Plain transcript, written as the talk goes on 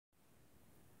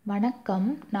வணக்கம்.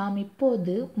 நாம்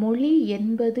இப்போது மொழி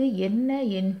என்பது என்ன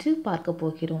என்று பார்க்க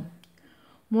போகிறோம்.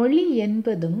 மொழி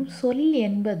என்பதும் சொல்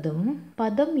என்பதும்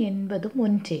பதம் என்பதும்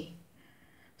ஒன்றே.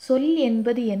 சொல்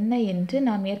என்பது என்ன என்று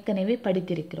நாம் ஏற்கனவே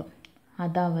படித்திருக்கிறோம்.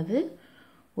 அதாவது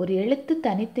ஒரு எழுத்து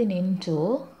தனித்து நின்றோ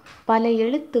பல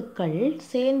எழுத்துக்கள்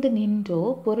சேர்ந்து நின்றோ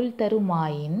பொருள்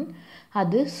தருமாயின்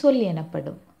அது சொல்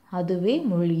எனப்படும். அதுவே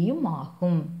மொழியும்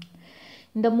ஆகும்.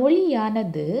 இந்த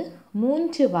மொழியானது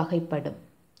 3 வகைப்படும்.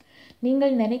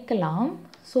 நீங்கள் நினைக்கலாம்,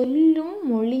 சொல்லும்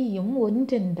மொழியும்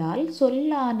ஒன்றென்றால்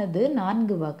சொல்லானது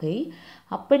 4 வகை,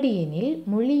 அப்படியெனில்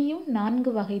மொழியும்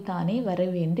 4 வகை தானே வர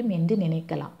வேண்டும் என்று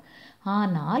நினைக்கலாம்.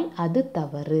 ஆனால் அது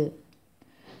தவறு.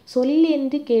 சொல்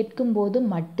என்று கேட்கும்போது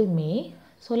மட்டுமே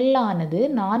சொல்லானது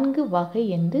 4 வகை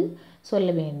என்று சொல்ல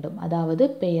வேண்டும். அதாவது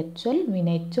பெயர்ச்சொல்,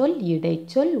 வினைச்சொல்,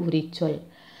 இடைச்சொல், உரிச்சொல்.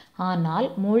 ஆனால்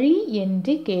மொழி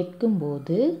என்று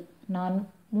கேட்கும்போது நான்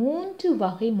 3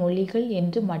 வகை மொழிகள்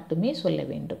என்று மட்டுமே சொல்ல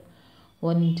வேண்டும்.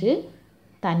 1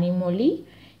 தனிமொழி,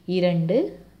 2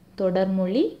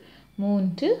 தொடர்மொழி,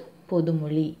 3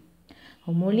 பொதுமொழி.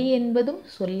 மொழி என்பதும்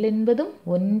சொல் என்பதும்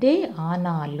ஒன்றே.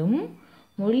 ஆனாலும்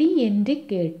மொழி என்று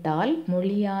கேட்டால்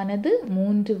மொழியானது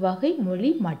 3 வகை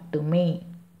மொழி மட்டுமே.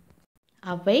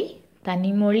 அவை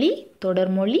தனிமொழி,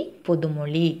 தொடர்மொழி,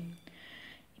 பொதுமொழி.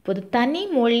 இப்போது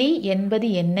தனிமொழி என்பது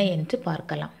என்ன என்று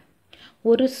பார்க்கலாம்.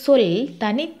 ஒரு சொல்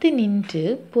தனித்து நின்று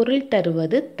பொருள்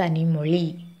தருவது தனிமொழி.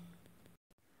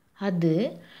 அது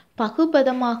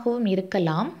பகுபதமாகவும்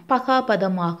இருக்கலாம்,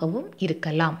 பகாபதமாகவும்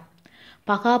இருக்கலாம்.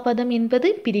 பகாபதம் என்பது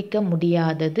பிரிக்க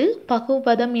முடியாதது,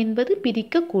 பகுபதம் என்பது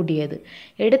பிரிக்கக்கூடியது.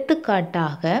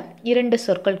 எடுத்துக்காட்டாக 2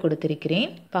 சொற்கள் கொடுத்திருக்கிறேன்.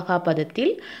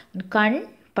 பகாபதத்தில் கண்,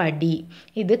 படி.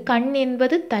 இது கண்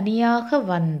என்பது தனியாக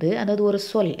வந்து, அதாவது ஒரு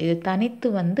சொல் இது தனித்து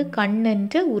வந்து கண்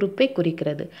என்ற உறுப்பை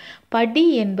குறிக்கிறது. படி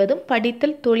என்பதும்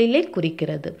படித்தல் தொழிலை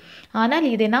குறிக்கிறது. ஆனால்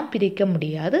இதை நாம் பிரிக்க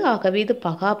முடியாது. ஆகவே இது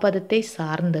பகாபதத்தை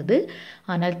சார்ந்தது.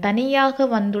 ஆனால் தனியாக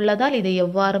வந்துள்ளதால் இதை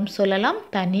எவ்வாறும் சொல்லலாம்?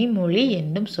 தனிமொழி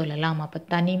என்றும் சொல்லலாம். அப்போ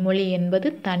தனிமொழி என்பது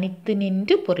தனித்து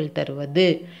நின்று பொருள் தருவது.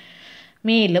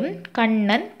 மேலும்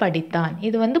கண்ணன் படித்தான்,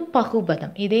 இது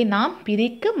பகுபதம். இதை நாம்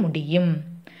பிரிக்க முடியும்.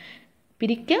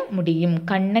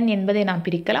 கண்ணன் என்பதை நாம்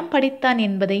பிரிக்கலாம், படித்தான்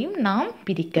என்பதையும் நாம்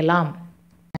பிரிக்கலாம்.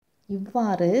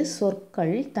 இவ்வாறு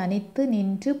சொற்கள் தனித்து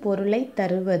நின்று பொருளை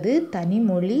தருவது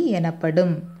தனிமொழி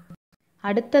எனப்படும்.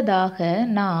 அடுத்ததாக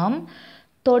நாம்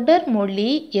தொடர்மொழி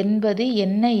என்பது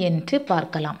என்ன என்று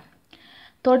பார்க்கலாம்.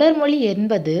 தொடர்மொழி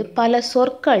என்பது பல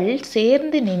சொற்கள்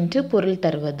சேர்ந்து நின்று பொருள்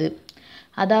தருவது.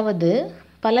 அதாவது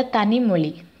பல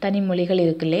தனிமொழிகள்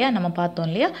இருக்கு இல்லையா, நம்ம பார்த்தோம்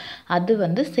இல்லையா,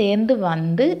 அது சேர்ந்து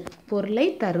வந்து பொருளை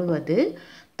தருவது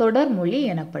தொடர்மொழி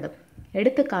எனப்படும்.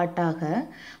 எடுத்துக்காட்டாக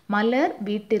மலர்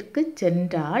வீட்டிற்கு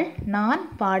சென்றால் நான்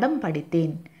பாடம்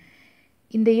படித்தேன்.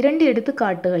 இந்த 2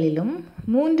 எடுத்துக்காட்டுகளிலும்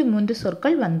 3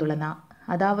 சொற்கள் வந்துள்ளன.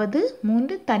 அதாவது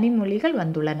 3 தனிமொழிகள்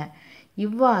வந்துள்ளன.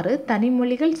 இவ்வாறு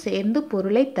தனிமொழிகள் சேர்ந்து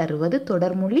பொருளை தருவது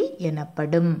தொடர்மொழி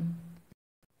எனப்படும்.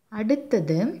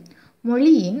 அடுத்தது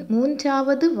மொழியின்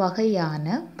 3வது வகையான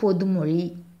பொதுமொழி.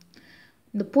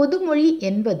 இந்த பொதுமொழி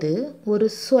என்பது ஒரு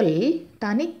சொல்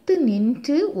தனித்து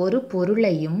நின்று ஒரு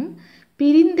பொருளையும்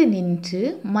பிரிந்து நின்று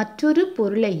மற்றொரு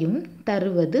பொருளையும்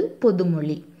தருவது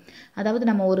பொதுமொழி. அதாவது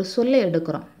நம்ம ஒரு சொல்லை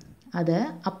எடுக்கிறோம், அதை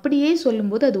அப்படியே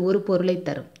சொல்லும்போது அது ஒரு பொருளை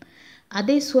தரும்.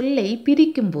 அதே சொல்லை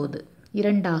பிரிக்கும்போது,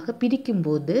 2ஆக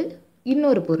பிரிக்கும்போது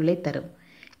இன்னொரு பொருளை தரும்.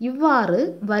 இவ்வாறு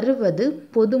வருவது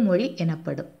பொதுமொழி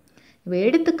எனப்படும். இப்போ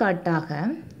எடுத்துக்காட்டாக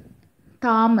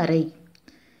தாமரை.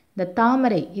 இந்த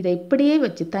தாமரை இதை இப்படியே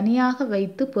வச்சு தனியாக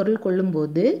வைத்து பொருள்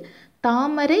கொள்ளும்போது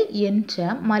தாமரை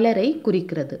என்ற மலரை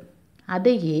குறிக்கிறது.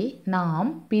 அதையே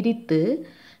நாம் பிரித்து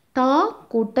தா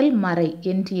கூட்டல் மறை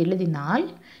என்று எழுதினால்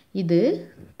இது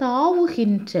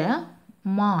தாவுகின்ற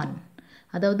மான்.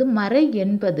 அதாவது மறை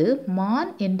என்பது மான்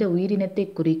என்ற உயிரினத்தை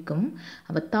குறிக்கும்.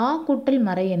 அப்போ தா கூட்டல்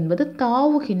மறை என்பது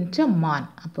தாவுகின்ற மான்.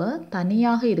 அப்போ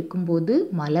தனியாக இருக்கும்போது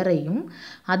மலரையும்,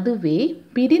 அதுவே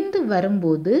பிரிந்து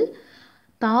வரும்போது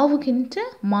தாவுகின்ற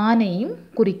மானையும்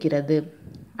குறிக்கிறது.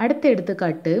 அடுத்த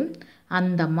எடுத்துக்காட்டு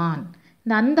அந்தமான்.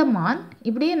 இந்த அந்தமான்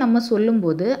இப்படியே நம்ம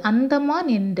சொல்லும்போது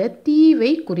அந்தமான் என்ற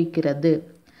தீவை குறிக்கிறது.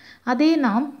 அதே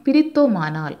நாம்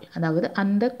பிரித்தோமானால், அதாவது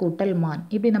அந்த கூட்டல் மான்,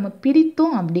 இப்படி நம்ம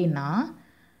பிரித்தோம் அப்படின்னா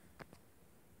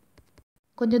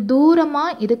கொஞ்சம்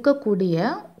தூரமாக இருக்கக்கூடிய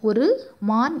ஒரு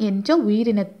மான் என்ற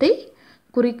உயிரினத்தை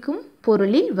குறிக்கும்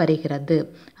பொருளில் வருகிறது.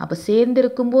 அப்போ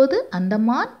சேர்ந்திருக்கும்போது அந்த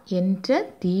மான் என்ற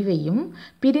தீவையும்,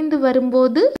 பிரிந்து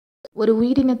வரும்போது ஒரு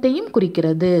உயிரினத்தையும்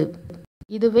குறிக்கிறது.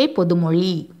 இதுவே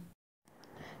பொதுமொழி.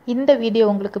 இந்த வீடியோ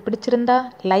உங்களுக்கு பிடிச்சிருந்தா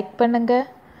லைக் பண்ணுங்கள்,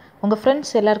 உங்கள்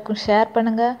ஃப்ரெண்ட்ஸ் எல்லாருக்கும் ஷேர்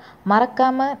பண்ணுங்கள்.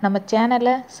 மறக்காமல் நம்ம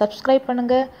சேனலை சப்ஸ்கிரைப்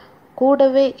பண்ணுங்கள்.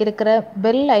 கூடவே இருக்கிற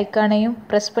பெல் ஐக்கானையும்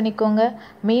ப்ரெஸ் பண்ணிக்கோங்க.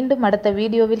 மீண்டும் அடுத்த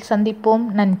வீடியோவில் சந்திப்போம்.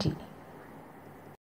 நன்றி.